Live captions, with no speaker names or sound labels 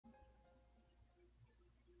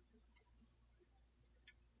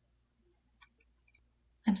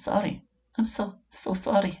I'm sorry. I'm so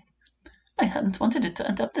sorry. I hadn't wanted it to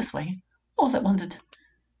end up this way. All I wanted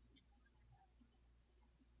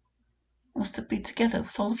was to be together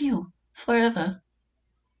with all of you, forever.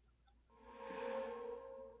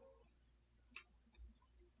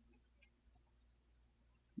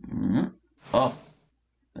 Oh,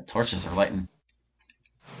 the torches are lighting.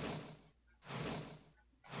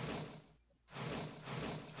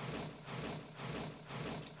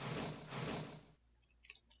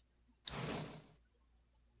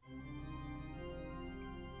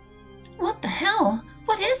 What the hell?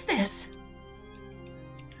 What is this?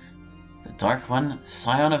 The Dark One,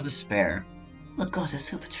 Scion of Despair. The goddess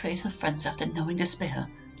who betrayed her friends after knowing despair.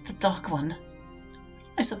 The Dark One.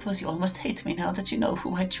 I suppose you almost hate me now that you know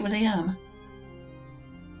who I truly am.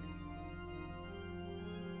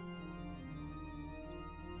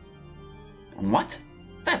 What?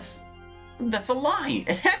 That's a lie!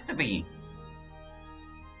 It has to be!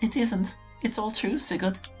 It isn't. It's all true,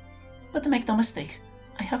 Sigurd. But make no mistake,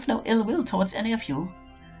 I have no ill will towards any of you.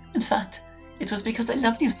 In fact, it was because I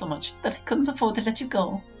loved you so much that I couldn't afford to let you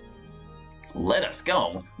go. Let us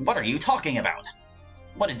go? What are you talking about?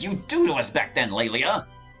 What did you do to us back then, Lelia?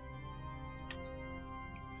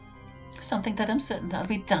 Something that I'm certain I'll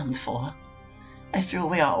be damned for. I threw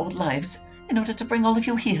away our old lives in order to bring all of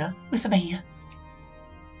you here with me.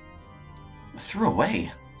 Threw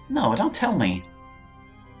away? No, don't tell me.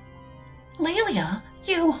 Lelia,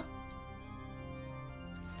 you...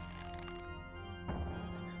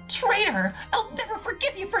 Traitor! I'll never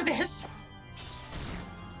forgive you for this!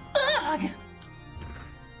 Ugh!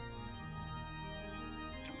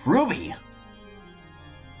 Ruby!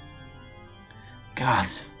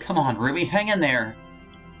 Gods, come on, Ruby, hang in there.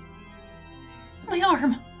 My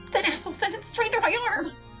arm! That asshole sent it straight through my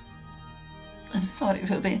arm! I'm sorry,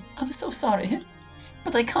 Ruby. I'm so sorry.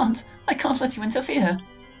 But I can't let you interfere.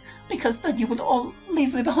 Because then you will all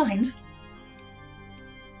leave me behind.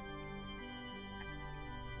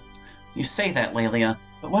 You say that, Lelia,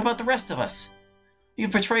 but what about the rest of us?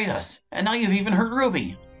 You've betrayed us, and now you've even hurt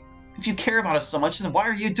Ruby. If you care about us so much, then why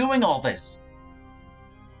are you doing all this?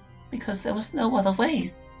 Because there was no other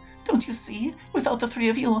way. Don't you see? Without the three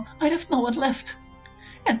of you, I'd have no one left.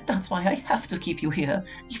 And that's why I have to keep you here,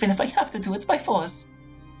 even if I have to do it by force.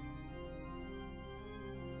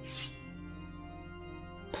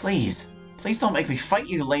 Please don't make me fight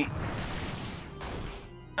you,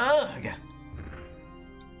 Ugh!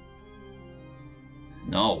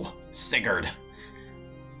 No, Sigurd.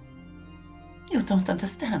 You don't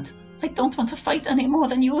understand. I don't want to fight any more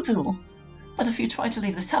than you do. But if you try to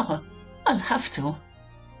leave the tower, I'll have to.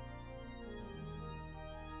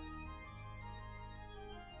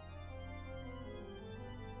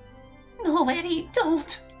 No, Eddie,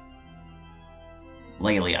 don't!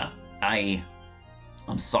 Lelia,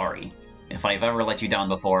 I'm sorry. If I've ever let you down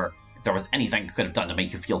before, if there was anything I could have done to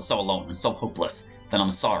make you feel so alone and so hopeless, then I'm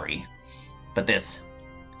sorry. But this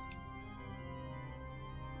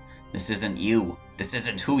isn't you. This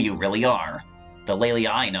isn't who you really are. The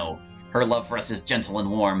Lelia I know, her love for us is gentle and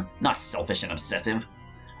warm, not selfish and obsessive.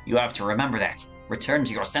 You have to remember that. Return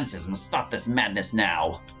to your senses and stop this madness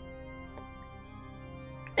now.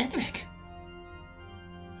 Edric!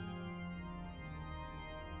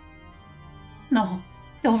 No,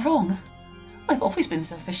 you're wrong. I've always been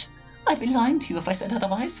selfish. I'd be lying to you if I said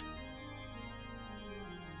otherwise.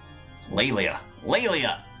 Lelia!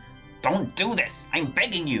 Lelia! Don't do this! I'm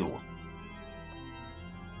begging you!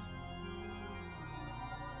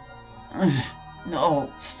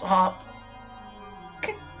 No, stop.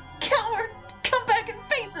 Coward! Come back and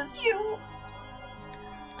face us, you!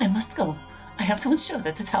 I must go. I have to ensure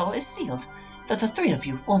that the tower is sealed, that the three of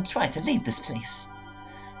you won't try to leave this place.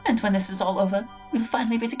 And when this is all over, we'll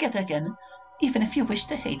finally be together again, even if you wish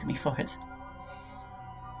to hate me for it.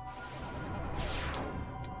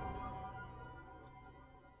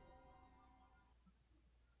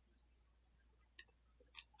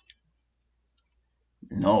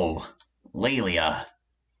 No, Lelia.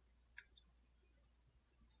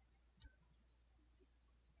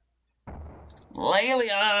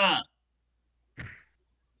 Lelia!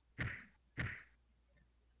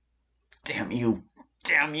 Damn you!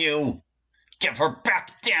 Damn you! Give her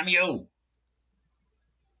back, damn you!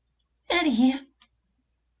 Eddie!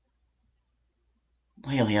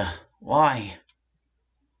 Lelia, why?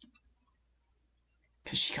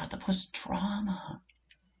 'Cause she got the most drama.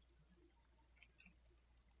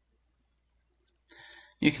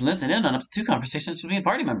 You can listen in on up to 2 conversations between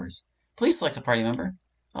party members. Please select a party member.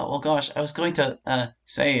 Oh, well, gosh, I was going to,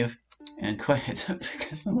 save and quit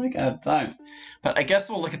because I'm, out of time. But I guess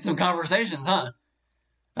we'll look at some conversations, huh?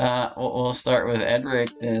 We'll start with Edric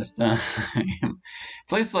this time.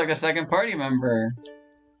 Please select a second party member.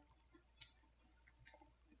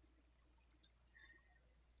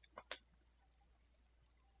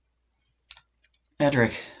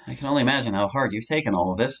 Edric, I can only imagine how hard you've taken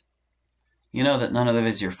all of this. You know that none of it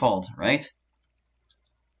is your fault, right?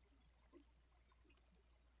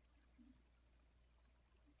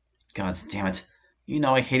 God damn it. You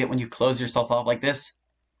know I hate it when you close yourself off like this.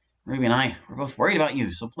 Ruby and I, we're both worried about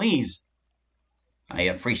you, so please. I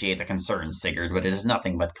appreciate the concern, Sigurd, but it is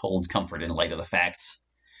nothing but cold comfort in light of the facts.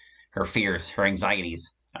 Her fears, her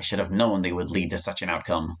anxieties, I should have known they would lead to such an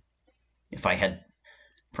outcome. If I had...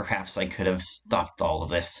 perhaps I could have stopped all of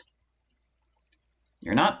this.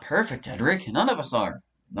 You're not perfect, Edric. None of us are.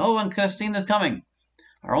 No one could have seen this coming.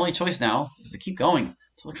 Our only choice now is to keep going,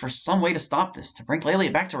 to look for some way to stop this, to bring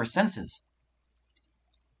Lelia back to her senses.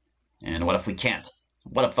 And what if we can't?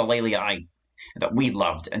 What if the Lelia that we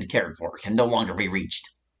loved and cared for can no longer be reached?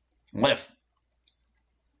 What if...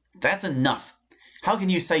 That's enough! How can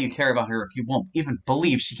you say you care about her if you won't even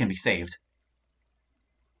believe she can be saved?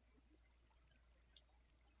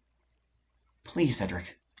 Please,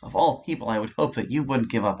 Edric. Of all people, I would hope that you wouldn't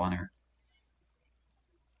give up on her.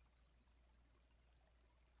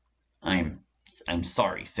 I'm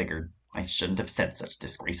sorry, Sigurd. I shouldn't have said such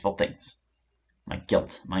disgraceful things. My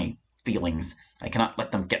guilt, my feelings, I cannot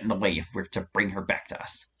let them get in the way if we're to bring her back to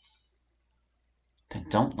us. Then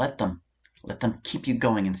don't let them. Let them keep you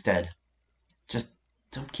going instead. Just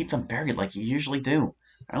don't keep them buried like you usually do.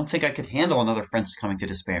 I don't think I could handle another friend coming to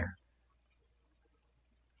despair.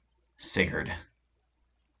 Sigurd.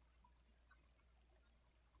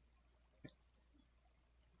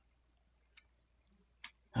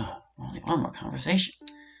 Oh, only one more conversation.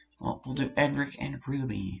 Well, we'll do Edric and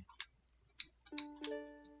Ruby.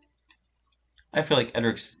 I feel like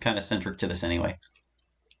Edric's kind of centric to this anyway.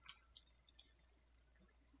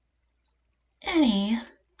 Annie.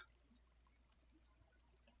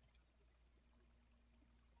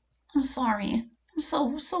 I'm sorry. I'm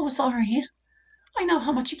so sorry. I know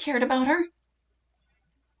how much you cared about her.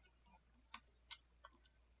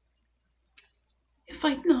 If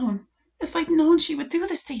I'd known she would do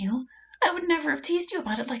this to you, I would never have teased you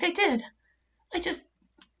about it like I did.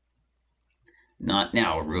 Not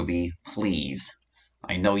now, Ruby, please.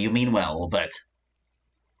 I know you mean well, but...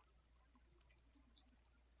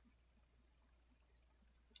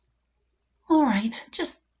 Alright,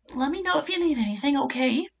 just let me know if you need anything,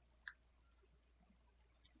 okay?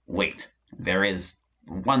 Wait, there is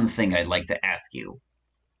one thing I'd like to ask you.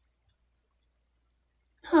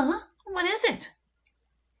 Huh? What is it?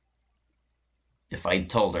 If I'd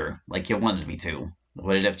told her, like you wanted me to,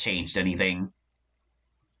 would it have changed anything?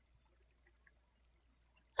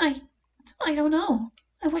 I don't know.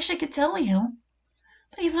 I wish I could tell you.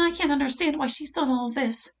 But even I can't understand why she's done all of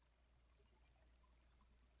this.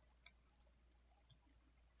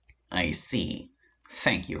 I see.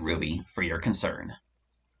 Thank you, Ruby, for your concern.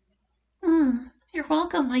 You're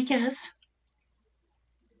welcome, I guess.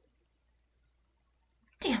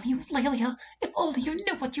 Damn you, Lelia. If only you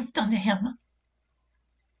knew what you've done to him.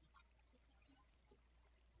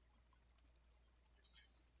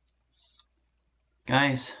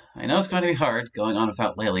 Guys, I know it's going to be hard going on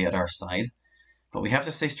without Lelia at our side, but we have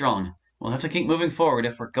to stay strong. We'll have to keep moving forward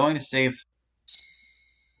if we're going to save...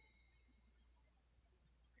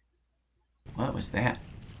 What was that?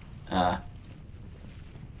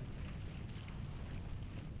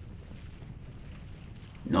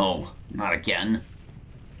 No, not again.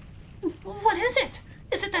 What is it?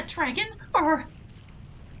 Is it that dragon, or...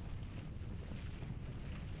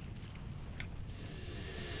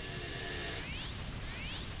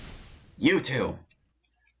 You two!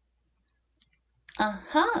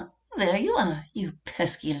 Uh-huh. There you are, you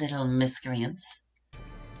pesky little miscreants.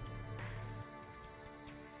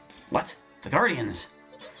 What? The Guardians?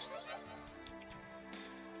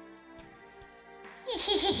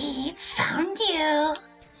 Found you.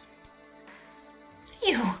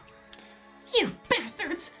 You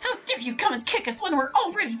bastards! How dare you come and kick us when we're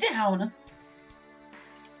already down?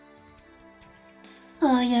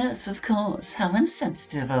 Oh, yes, of course. How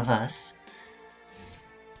insensitive of us.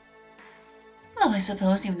 Though I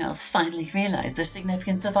suppose you now finally realize the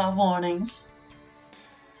significance of our warnings.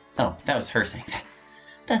 Oh, that was her saying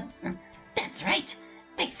that. That's right.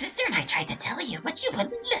 Big Sister and I tried to tell you, but you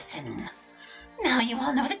wouldn't listen. Now you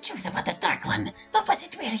all know the truth about the Dark One, but was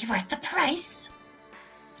it really worth the price?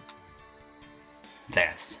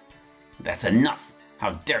 That's enough!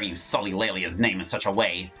 How dare you sully Lelia's name in such a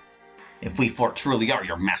way? If we four truly are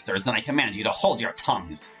your masters, then I command you to hold your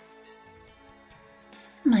tongues!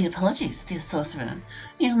 My apologies, dear sorcerer.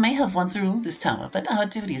 You may have once ruled this tower, but our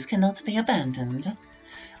duties cannot be abandoned.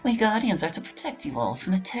 We guardians are to protect you all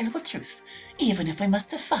from the terrible truth, even if we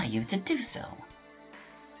must defy you to do so.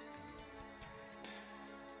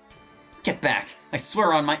 Get back! I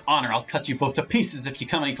swear on my honor I'll cut you both to pieces if you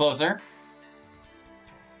come any closer!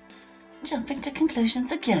 Jumping to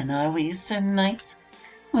conclusions again, are we, Sir Knight?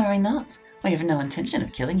 Worry not. We have no intention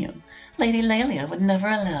of killing you. Lady Lelia would never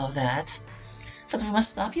allow that. But we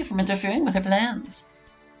must stop you from interfering with her plans.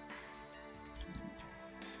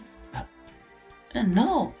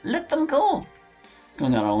 No, let them go.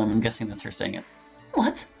 Going out on a limb, I'm guessing that's her saying it.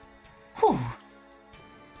 What? Who?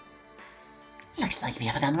 Looks like we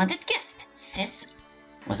have an unwanted guest, sis.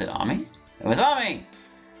 Was it Ami? It was Ami!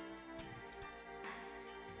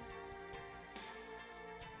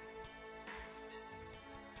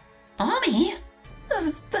 Ami?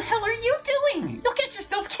 The hell are you doing? You'll get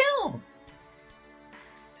yourself killed!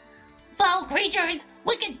 Foul creatures!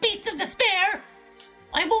 Wicked beasts of despair!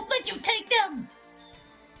 I won't let you take them!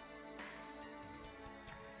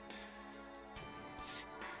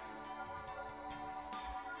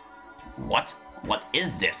 What? What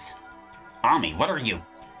is this? Ami, what are you?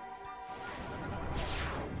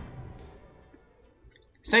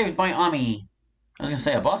 Saved by Ami. I was gonna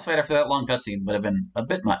say, a boss fight after that long cutscene would have been a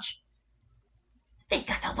bit much. They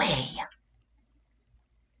got away!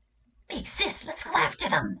 Big sis, let's go after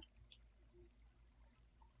them!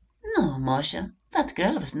 No, Marcia. That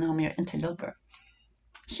girl was no mere interloper.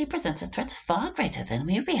 She presents a threat far greater than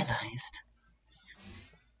we realized.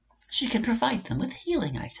 She can provide them with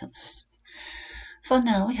healing items. For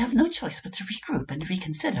now, we have no choice but to regroup and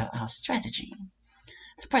reconsider our strategy.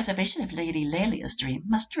 The preservation of Lady Lelia's dream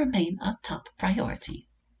must remain our top priority.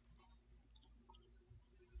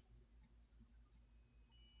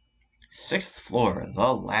 6th floor,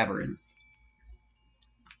 the labyrinth.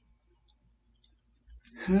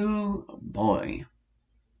 Oh boy.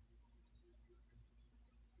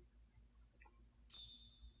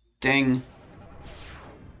 Ding.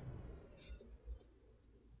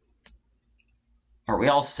 Are we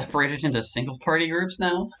all separated into single party groups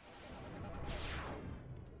now?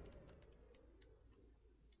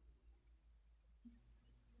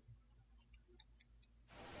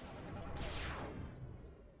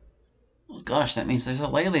 Oh gosh, that means there's a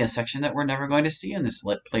Lelia section that we're never going to see in this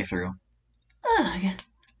playthrough. Ugh.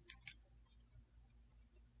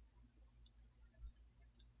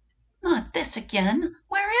 Not this again.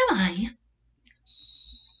 Where am I?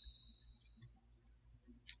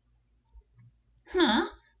 Huh?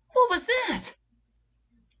 What was that?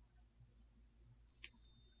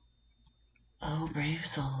 Oh, brave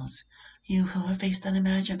souls, you who have faced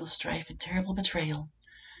unimaginable strife and terrible betrayal,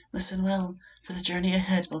 listen well, for the journey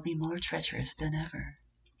ahead will be more treacherous than ever.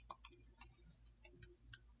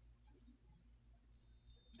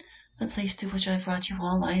 The place to which I've brought you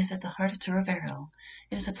all lies at the heart of Turovero.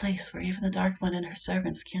 It is a place where even the Dark One and her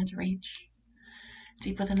servants can't reach.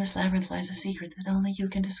 Deep within this labyrinth lies a secret that only you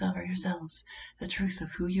can discover yourselves, the truth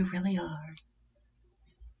of who you really are.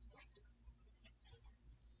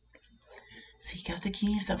 Seek out the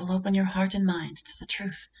keys that will open your heart and mind to the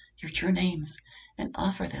truth, your true names, and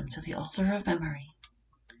offer them to the altar of memory.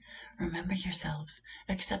 Remember yourselves,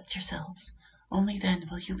 accept yourselves. Only then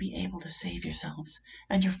will you be able to save yourselves,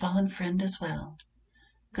 and your fallen friend as well.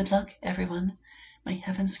 Good luck, everyone. May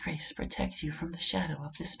heaven's grace protect you from the shadow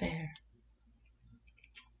of despair.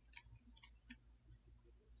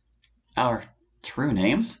 Our true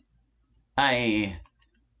names?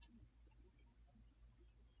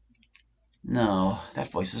 No,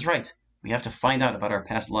 that voice is right. We have to find out about our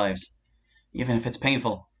past lives. Even if it's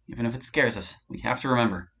painful, even if it scares us, we have to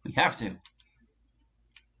remember. We have to.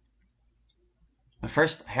 But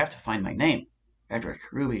first, I have to find my name. Frederick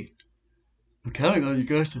Ruby. I'm counting on you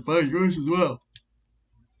guys to find yours as well.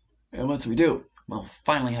 And once we do, we'll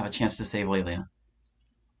finally have a chance to save Lelia.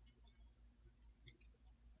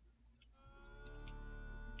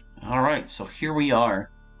 Alright, so here we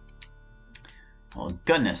are. Oh,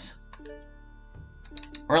 goodness.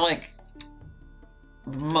 We're like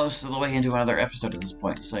most of the way into another episode at this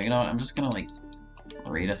point, so you know what, I'm just gonna like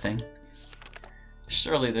read a thing.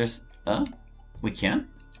 Surely there's... We can?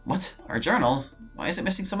 What? Our journal? Why is it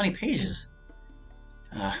missing so many pages?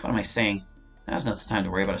 What am I saying? Now's not the time to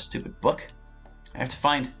worry about a stupid book. I have to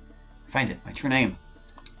find it, my true name.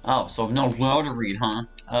 Oh, so I'm not allowed to read, huh?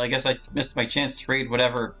 I guess I missed my chance to read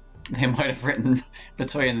whatever they might have written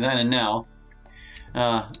between then and now.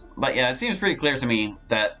 But yeah, it seems pretty clear to me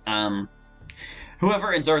that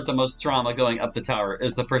whoever endured the most trauma going up the tower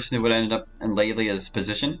is the person who would end up in Lelia's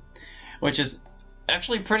position, which is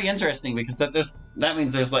actually pretty interesting because that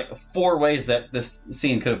means there's like 4 ways that this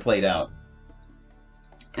scene could have played out.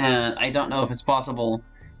 And I don't know if it's possible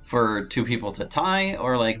for 2 people to tie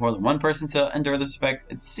or like more than 1 person to endure this effect.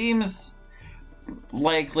 It seems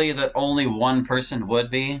likely that only 1 person would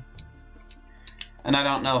be. And I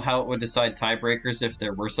don't know how it would decide tiebreakers if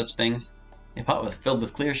there were such things. A pot filled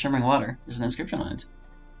with clear shimmering water. There's an inscription on it.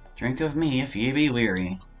 Drink of me if ye be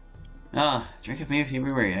weary. Ah, drink of me if ye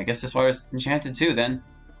be weary. I guess this water's enchanted too then.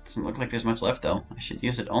 Doesn't look like there's much left though. I should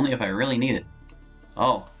use it only if I really need it.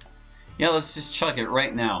 Oh. Yeah, let's just chug it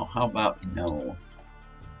right now. How about no?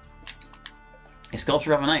 A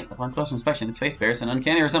sculpture of a knight. Upon closer inspection, its face bears an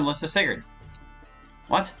uncanny resemblance to Sigurd.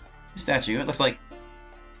 What? A statue? It looks like...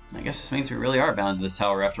 I guess this means we really are bound to this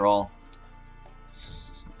tower after all.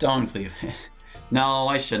 Stonecleave. No,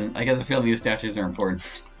 I shouldn't. I get the feeling these statues are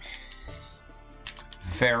important.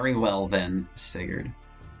 Very well then, Sigurd.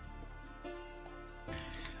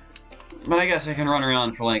 But I guess I can run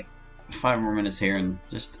around for like 5 more minutes here and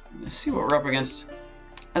just see what we're up against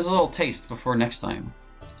as a little taste before next time.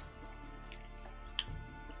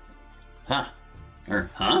 Huh.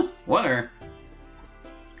 Huh? What are...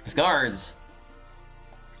 These guards.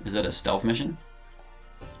 Is it a stealth mission?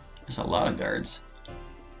 There's a lot of guards.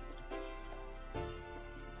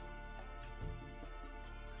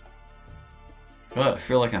 Oh, I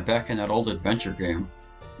feel like I'm back in that old adventure game.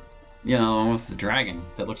 You know, with the dragon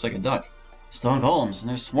that looks like a duck. Stone golems, and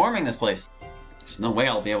they're swarming this place. There's no way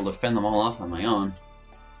I'll be able to fend them all off on my own.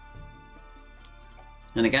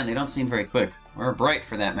 And again, they don't seem very quick, or bright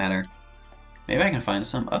for that matter. Maybe I can find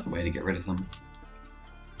some other way to get rid of them.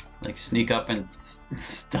 Like sneak up and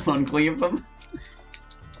stone cleave them?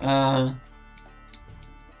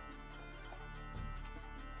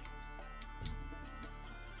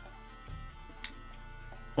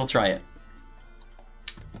 We'll try it.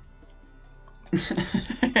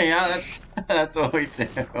 Yeah, that's what we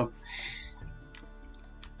do.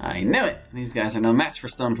 I knew it! These guys are no match for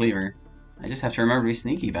Stone Cleaver. I just have to remember to be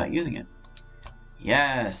sneaky about using it.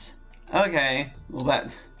 Yes. Okay. Well,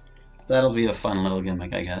 that'll be a fun little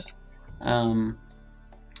gimmick, I guess. And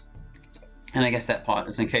I guess that pot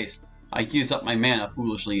is in case I use up my mana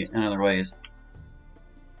foolishly in other ways.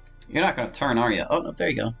 You're not gonna turn, are you? Oh, no, there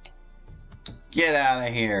you go. Get out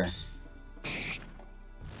of here.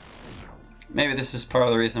 Maybe this is part of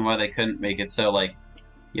the reason why they couldn't make it so, like,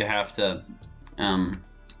 you have to, oh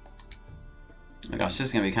my gosh, this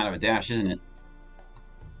is gonna be kind of a dash, isn't it?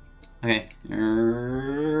 Okay.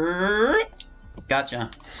 Gotcha.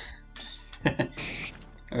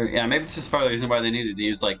 Or, yeah, maybe this is part of the reason why they needed to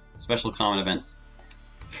use, like, special common events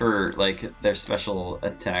for, like, their special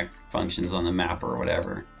attack functions on the map or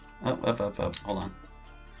whatever. Up. Hold on.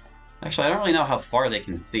 Actually, I don't really know how far they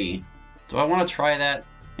can see. Do I want to try that?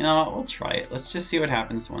 You know what? We'll try it. Let's just see what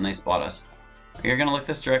happens when they spot us. You're gonna look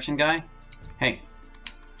this direction, guy? Hey.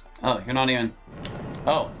 Oh, you're not even...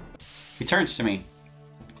 Oh. He turns to me.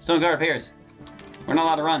 Stone guard appears. We're not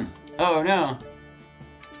allowed to run. Oh, no.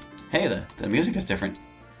 Hey, the music is different.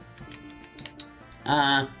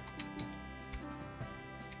 I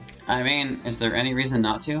mean, is there any reason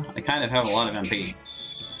not to? I kind of have a lot of MP.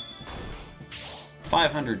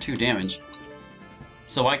 502 damage.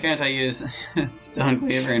 So why can't I use Stone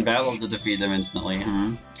Cleaver in battle to defeat them instantly,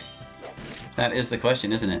 huh? That is the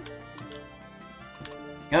question, isn't it?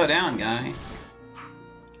 Go down, guy.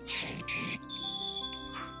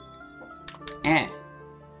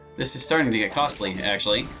 This is starting to get costly,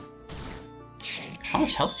 actually. How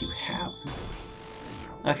much health do you have?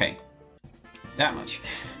 Okay. That much.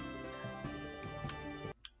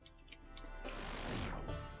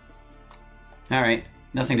 Alright.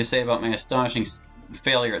 Nothing to say about my astonishing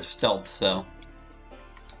failure at stealth, so...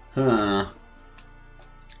 Huh.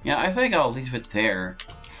 Yeah, I think I'll leave it there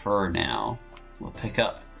for now. We'll pick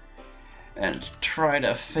up and try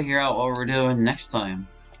to figure out what we're doing next time.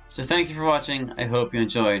 So thank you for watching, I hope you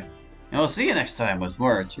enjoyed, and we'll see you next time with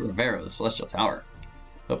more Turovero, the Celestial Tower.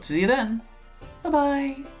 Hope to see you then.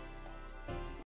 Bye-bye!